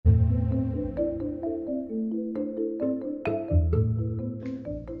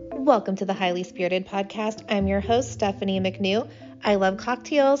Welcome to the Highly Spirited Podcast. I'm your host, Stephanie McNew. I love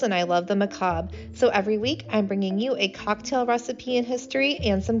cocktails and I love the macabre. So every week I'm bringing you a cocktail recipe and history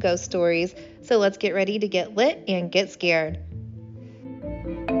and some ghost stories. So let's get ready to get lit and get scared.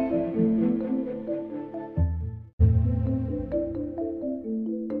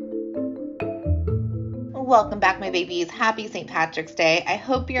 Welcome back, my babies. Happy St. Patrick's Day. I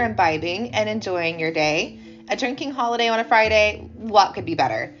hope you're imbibing and enjoying your day. A drinking holiday on a Friday, what could be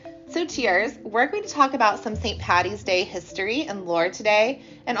better? So cheers. We're going to talk about some St. Patty's Day history and lore today.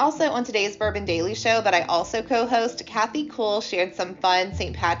 And also on today's Bourbon Daily Show that I also co-host, Kathy Cool shared some fun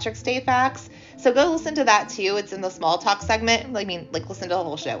St. Patrick's Day facts. So go listen to that too. It's in the small talk segment. Listen to the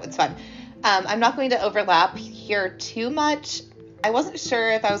whole show. It's fun. I'm not going to overlap here too much. I wasn't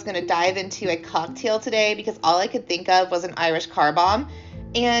sure if I was going to dive into a cocktail today because all I could think of was an Irish car bomb.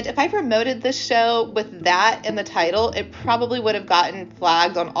 And if I promoted this show with that in the title, it probably would have gotten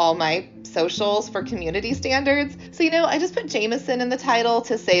flagged on all my socials for community standards. So, I just put Jameson in the title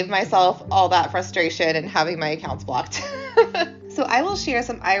to save myself all that frustration and having my accounts blocked. So I will share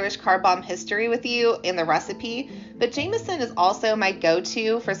some Irish car bomb history with you and the recipe, but Jameson is also my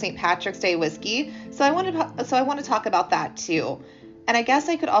go-to for St. Patrick's Day whiskey, so I want to talk about that too. And I guess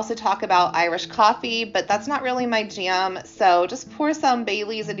I could also talk about Irish coffee, but that's not really my jam, so just pour some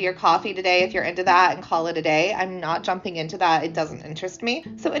Baileys into your coffee today if you're into that and call it a day. I'm not jumping into that. It doesn't interest me.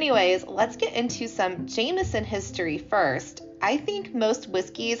 So anyways, let's get into some Jameson history first. I think most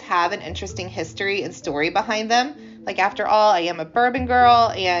whiskeys have an interesting history and story behind them. Like, after all, I am a bourbon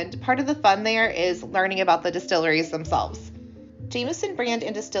girl, and part of the fun there is learning about the distilleries themselves. Jameson Brand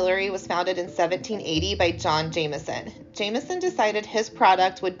and Distillery was founded in 1780 by John Jameson. Jameson decided his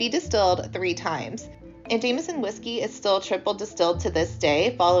product would be distilled 3 times, and Jameson whiskey is still triple distilled to this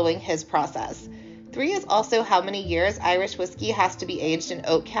day following his process. 3 is also how many years Irish whiskey has to be aged in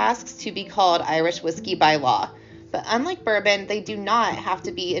oak casks to be called Irish whiskey by law. But unlike bourbon, they do not have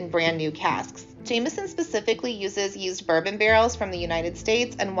to be in brand new casks. Jameson specifically uses used bourbon barrels from the United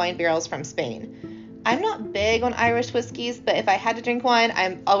States and wine barrels from Spain. I'm not big on Irish whiskeys, but if I had to drink one,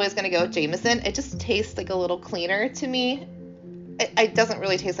 I'm always going to go with Jameson. It just tastes like a little cleaner to me. It doesn't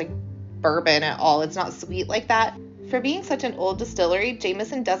really taste like bourbon at all. It's not sweet like that. For being such an old distillery,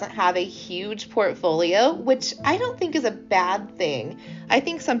 Jameson doesn't have a huge portfolio, which I don't think is a bad thing. I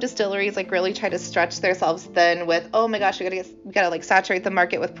think some distilleries really try to stretch themselves thin with, oh my gosh, we gotta saturate the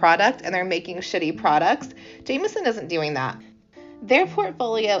market with product, and they're making shitty products. Jameson isn't doing that. Their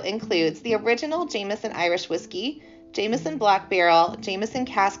portfolio includes the original Jameson Irish Whiskey, Jameson Black Barrel, Jameson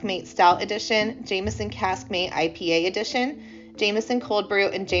Caskmate Stout Edition, Jameson Caskmate IPA Edition, Jameson Cold Brew,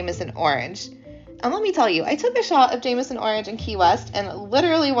 and Jameson Orange. And let me tell you, I took a shot of Jameson Orange in Key West and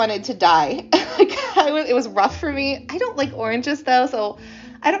literally wanted to die. It was rough for me. I don't like oranges though, so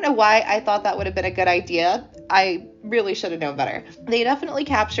I don't know why I thought that would have been a good idea. I really should have known better. They definitely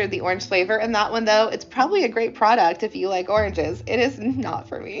captured the orange flavor in that one though. It's probably a great product if you like oranges. It is not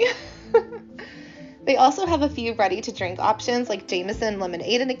for me. They also have a few ready-to-drink options like Jameson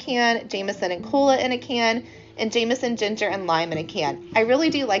Lemonade in a can, Jameson and Cola in a can, and Jameson Ginger and Lime in a can. I really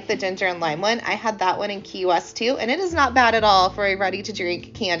do like the Ginger and Lime one. I had that one in Key West too, and it is not bad at all for a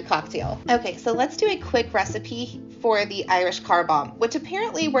ready-to-drink canned cocktail. Okay, so let's do a quick recipe for the Irish car bomb, which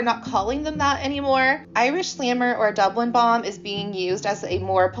apparently we're not calling them that anymore. Irish Slammer or Dublin Bomb is being used as a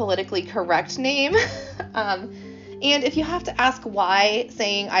more politically correct name. And if you have to ask why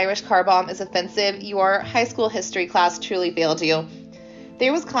saying Irish car bomb is offensive, your high school history class truly failed you.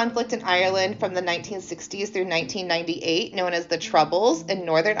 There was conflict in Ireland from the 1960s through 1998, known as the Troubles in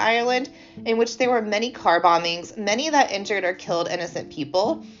Northern Ireland, in which there were many car bombings, many that injured or killed innocent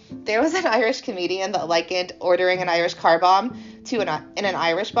people. There was an Irish comedian that likened ordering an Irish car bomb in an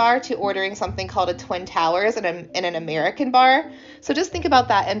Irish bar to ordering something called a Twin Towers in an American bar. So just think about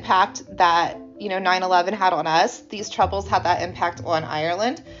that impact that 9/11 had on us. These Troubles had that impact on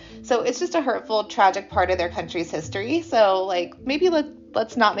Ireland. So it's just a hurtful, tragic part of their country's history. So maybe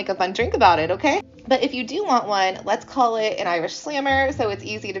let's not make a fun drink about it, okay? But if you do want one, let's call it an Irish Slammer so it's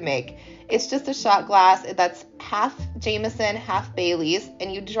easy to make. It's just a shot glass that's half Jameson, half Baileys,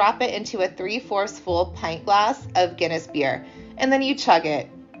 and you drop it into a 3/4 full pint glass of Guinness beer. And then you chug it.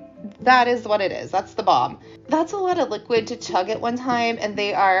 That is what it is. That's the bomb. That's a lot of liquid to chug at one time, and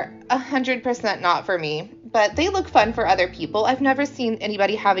they are 100% not for me. but they look fun for other people. I've never seen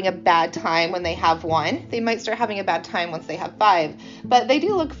anybody having a bad time when they have one. They might start having a bad time once they have 5, but they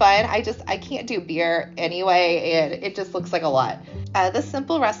do look fun. I can't do beer anyway, and it just looks like a lot. This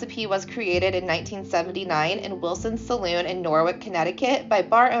simple recipe was created in 1979 in Wilson's Saloon in Norwich, Connecticut by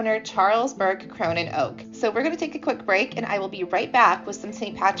bar owner Charles Burke Cronin Oak. So we're going to take a quick break, and I will be right back with some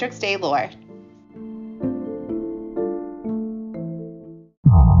St. Patrick's Day lore.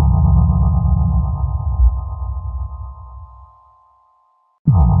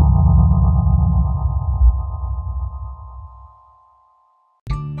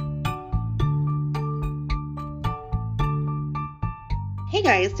 Hey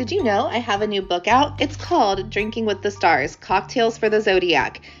guys, did you know I have a new book out? It's called Drinking with the Stars, Cocktails for the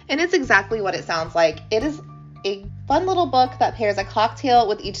Zodiac, and it's exactly what it sounds like. It is a fun little book that pairs a cocktail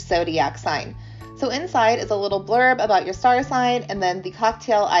with each zodiac sign. So inside is a little blurb about your star sign, and then the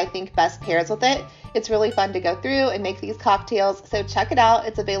cocktail I think best pairs with it. It's really fun to go through and make these cocktails, so check it out.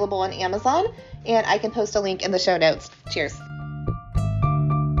 It's available on Amazon, and I can post a link in the show notes. Cheers.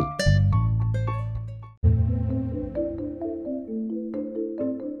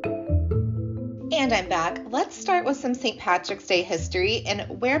 And I'm back. Let's start with some St. Patrick's Day history,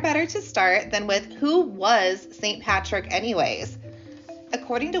 and where better to start than with who was St. Patrick anyways?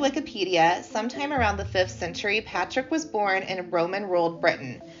 According to Wikipedia, sometime around the 5th century, Patrick was born in Roman-ruled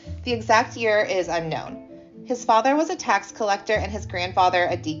Britain. The exact year is unknown. His father was a tax collector and his grandfather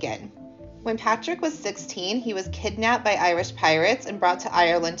a deacon. When Patrick was 16, he was kidnapped by Irish pirates and brought to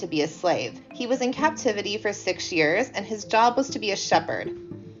Ireland to be a slave. He was in captivity for 6 years, and his job was to be a shepherd.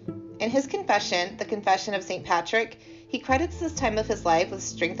 In his confession, the Confession of St. Patrick, he credits this time of his life with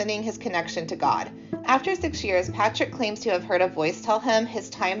strengthening his connection to God. After 6 years, Patrick claims to have heard a voice tell him his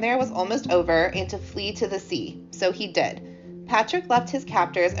time there was almost over and to flee to the sea. So he did. Patrick left his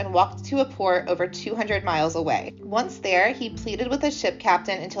captors and walked to a port over 200 miles away. Once there, he pleaded with the ship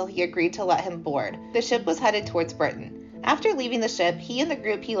captain until he agreed to let him board. The ship was headed towards Britain. After leaving the ship, he and the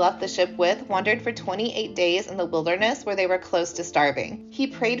group he left the ship with wandered for 28 days in the wilderness where they were close to starving. He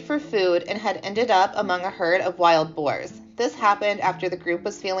prayed for food and had ended up among a herd of wild boars. This happened after the group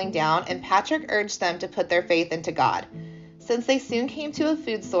was feeling down, and Patrick urged them to put their faith into God. Since they soon came to a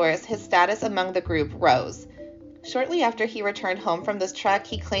food source, his status among the group rose. Shortly after he returned home from this trek,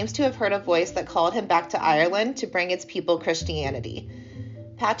 he claims to have heard a voice that called him back to Ireland to bring its people Christianity.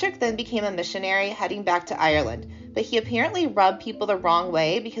 Patrick then became a missionary heading back to Ireland, but he apparently rubbed people the wrong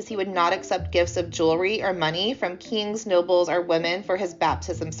way because he would not accept gifts of jewelry or money from kings, nobles, or women for his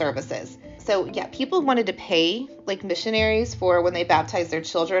baptism services. So yeah, people wanted to pay like missionaries for when they baptized their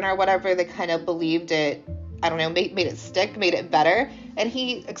children or whatever. They kind of believed it, I don't know, made it stick, made it better. And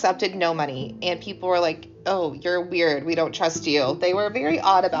he accepted no money. And people were like, oh, you're weird. We don't trust you. They were very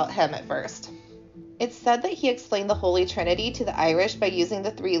odd about him at first. It's said that he explained the Holy Trinity to the Irish by using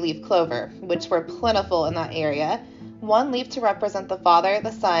the 3-leaf clover, which were plentiful in that area, one leaf to represent the Father,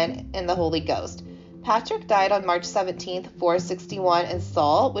 the Son, and the Holy Ghost. Patrick died on March 17, 461 in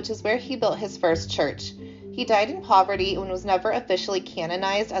Saul, which is where he built his first church. He died in poverty and was never officially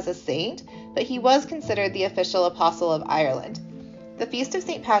canonized as a saint, but he was considered the official apostle of Ireland. The Feast of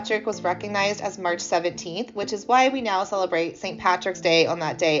St. Patrick was recognized as March 17th, which is why we now celebrate St. Patrick's Day on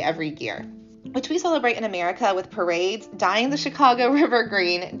that day every year, which we celebrate in America with parades, dyeing the Chicago River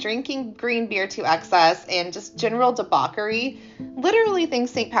green, drinking green beer to excess, and just general debauchery. Literally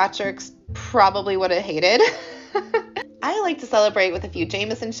things St. Patrick's probably would have hated. I like to celebrate with a few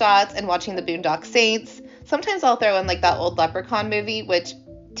Jameson shots and watching the Boondock Saints. Sometimes I'll throw in like that old Leprechaun movie, which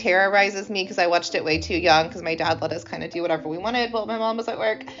terrorizes me because I watched it way too young because my dad let us kind of do whatever we wanted while my mom was at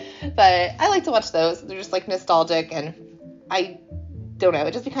work. But I like to watch those. They're just like nostalgic, and I don't know,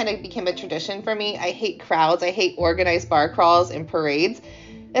 it just kind of became a tradition for me. I hate crowds. I hate organized bar crawls and parades.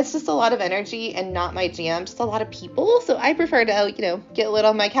 It's just a lot of energy and not my jam, just a lot of people. So I prefer to, get lit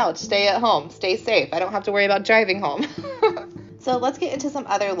on my couch, stay at home, stay safe. I don't have to worry about driving home. So let's get into some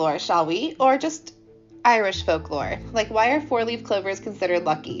other lore, shall we? Or just Irish folklore. Like, why are 4-leaf clovers considered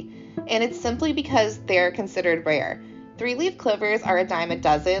lucky? And it's simply because they're considered rare. 3-leaf clovers are a dime a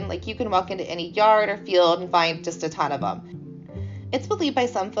dozen. Like, you can walk into any yard or field and find just a ton of them. It's believed by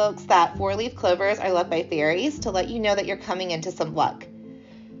some folks that 4-leaf clovers are left by fairies to let you know that you're coming into some luck.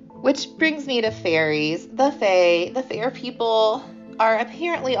 Which brings me to fairies. The fair people are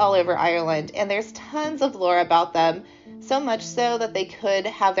apparently all over Ireland, and there's tons of lore about them, so much so that they could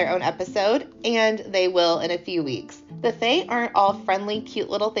have their own episode, and they will in a few weeks. The fae aren't all friendly, cute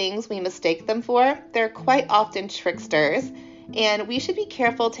little things we mistake them for. They're quite often tricksters, and we should be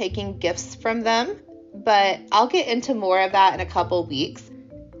careful taking gifts from them, but I'll get into more of that in a couple weeks.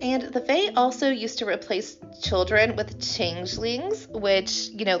 And the Fae also used to replace children with changelings, which,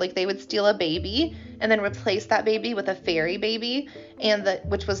 like they would steal a baby and then replace that baby with a fairy baby,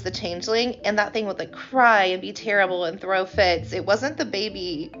 which was the changeling, and that thing would like cry and be terrible and throw fits. It wasn't the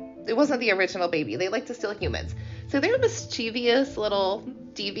baby. It wasn't the original baby. They like to steal humans. So they're mischievous little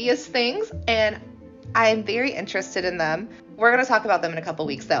devious things, and I'm very interested in them. We're going to talk about them in a couple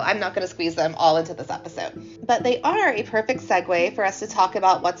weeks, though. I'm not going to squeeze them all into this episode. But they are a perfect segue for us to talk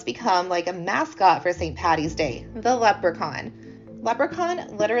about what's become like a mascot for St. Patty's Day, the leprechaun.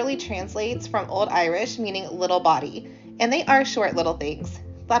 Leprechaun literally translates from Old Irish, meaning little body, and they are short little things.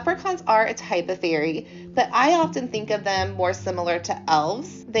 Leprechauns are a type of fairy, but I often think of them more similar to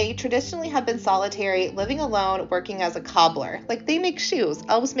elves. They traditionally have been solitary, living alone, working as a cobbler. Like they make shoes.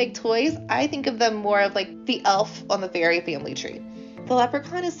 Elves make toys. I think of them more of like the elf on the fairy family tree. The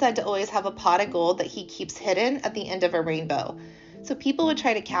leprechaun is said to always have a pot of gold that he keeps hidden at the end of a rainbow. So people would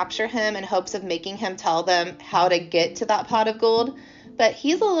try to capture him in hopes of making him tell them how to get to that pot of gold. But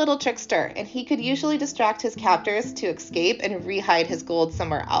he's a little trickster, and he could usually distract his captors to escape and re-hide his gold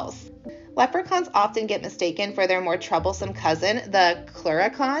somewhere else. Leprechauns often get mistaken for their more troublesome cousin, the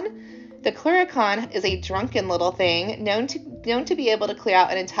clurichaun. The clurichaun is a drunken little thing known to be able to clear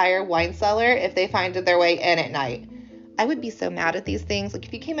out an entire wine cellar if they find their way in at night. I would be so mad at these things. Like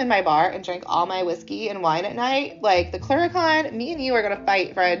if you came in my bar and drank all my whiskey and wine at night, like the clurichaun, me and you are going to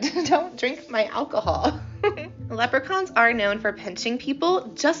fight, friend. Don't drink my alcohol. Leprechauns are known for pinching people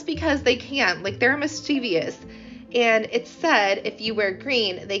just because they can. Like they're mischievous. And it's said if you wear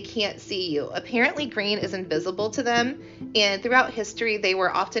green, they can't see you. Apparently green is invisible to them. And throughout history, they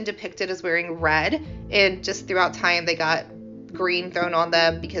were often depicted as wearing red. And just throughout time, they got green thrown on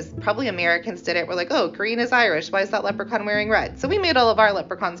them because probably Americans did it. We're like, oh, green is Irish. Why is that leprechaun wearing red? So we made all of our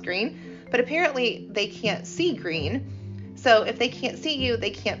leprechauns green. But apparently they can't see green. So if they can't see you, they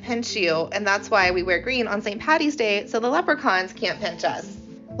can't pinch you. And that's why we wear green on St. Patty's Day, so the leprechauns can't pinch us.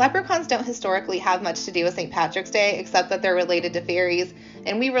 Leprechauns don't historically have much to do with St. Patrick's Day, except that they're related to fairies,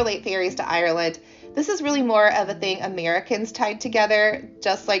 and we relate fairies to Ireland. This is really more of a thing Americans tied together,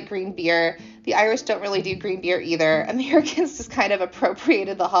 just like green beer. The Irish don't really do green beer either. Americans just kind of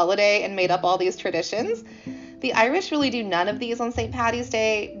appropriated the holiday and made up all these traditions. The Irish really do none of these on St. Patty's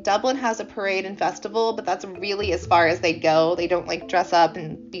Day. Dublin has a parade and festival, but that's really as far as they go. They don't like dress up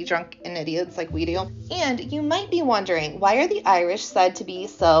and be drunk and idiots like we do. And you might be wondering, why are the Irish said to be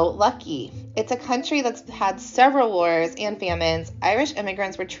so lucky? It's a country that's had several wars and famines. Irish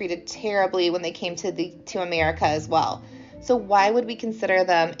immigrants were treated terribly when they came to America as well. So why would we consider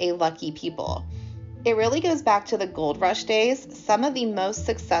them a lucky people? It really goes back to the gold rush days. Some of the most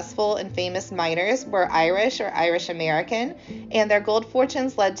successful and famous miners were Irish or Irish American, and their gold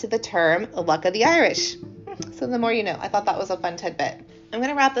fortunes led to the term luck of the Irish. So the more you know. I thought that was a fun tidbit. I'm going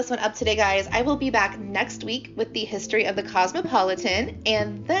to wrap this one up today, guys. I will be back next week with the history of the Cosmopolitan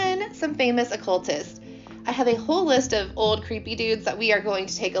and then some famous occultists. I have a whole list of old creepy dudes that we are going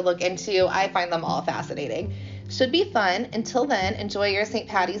to take a look into. I find them all fascinating. Should be fun. Until then, enjoy your St.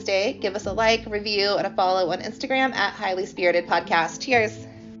 Patty's Day. Give us a like, review, and a follow on Instagram at Highly Spirited Podcast. Cheers.